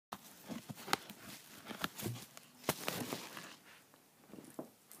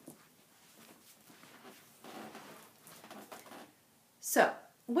So,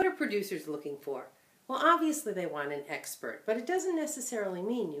 what are producers looking for? Well, obviously they want an expert, but it doesn't necessarily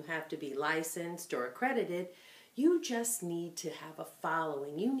mean you have to be licensed or accredited. You just need to have a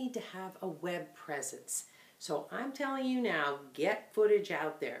following. You need to have a web presence. So I'm telling you now, get footage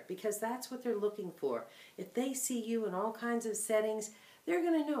out there because that's what they're looking for. If they see you in all kinds of settings, they're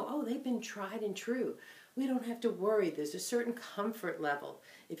going to know, oh, they've been tried and true. We don't have to worry. There's a certain comfort level.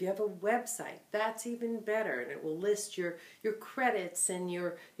 If you have a website, that's even better, and it will list your credits and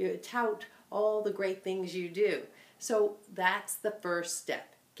your tout all the great things you do. So that's the first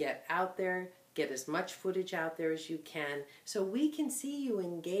step. Get out there, get as much footage out there as you can so we can see you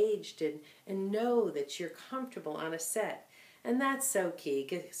engaged and know that you're comfortable on a set. And that's so key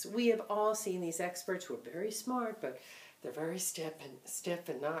because we have all seen these experts who are very smart, but they're very stiff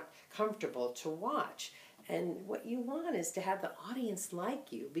and not comfortable to watch. And what you want is to have the audience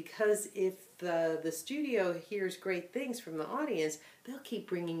like you, because if the studio hears great things from the audience, they'll keep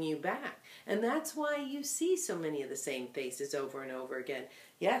bringing you back. And that's why you see so many of the same faces over and over again.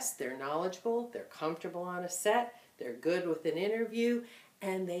 Yes, they're knowledgeable, they're comfortable on a set, they're good with an interview,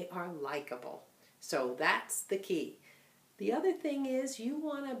 and they are likable. So that's the key. The other thing is you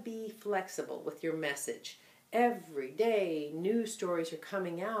want to be flexible with your message. Every day, news stories are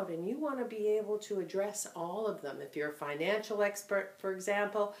coming out, and you want to be able to address all of them. If you're a financial expert, for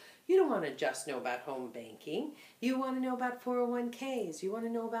example, you don't want to just know about home banking. You want to know about 401ks. You want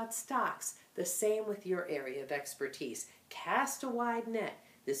to know about stocks. The same with your area of expertise. Cast a wide net.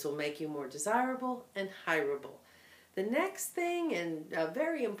 This will make you more desirable and hireable. The next thing, and a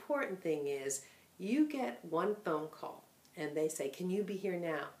very important thing, is you get one phone call, and they say, "Can you be here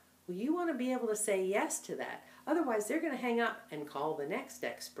now?" Well, you want to be able to say yes to that. Otherwise, they're going to hang up and call the next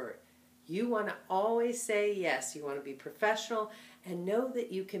expert. You want to always say yes. You want to be professional and know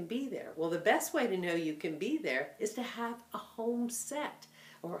that you can be there. Well, the best way to know you can be there is to have a home set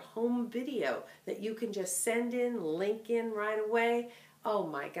or a home video that you can just send in, link in right away. Oh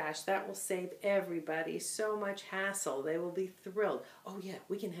my gosh, that will save everybody so much hassle. They will be thrilled. Oh yeah,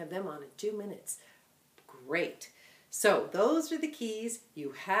 we can have them on in 2 minutes. Great. So those are the keys.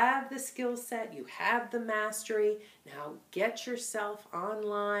 You have the skill set, you have the mastery. Now get yourself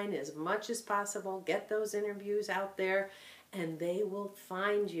online as much as possible. Get those interviews out there, and they will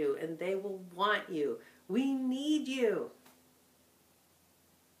find you and they will want you. We need you.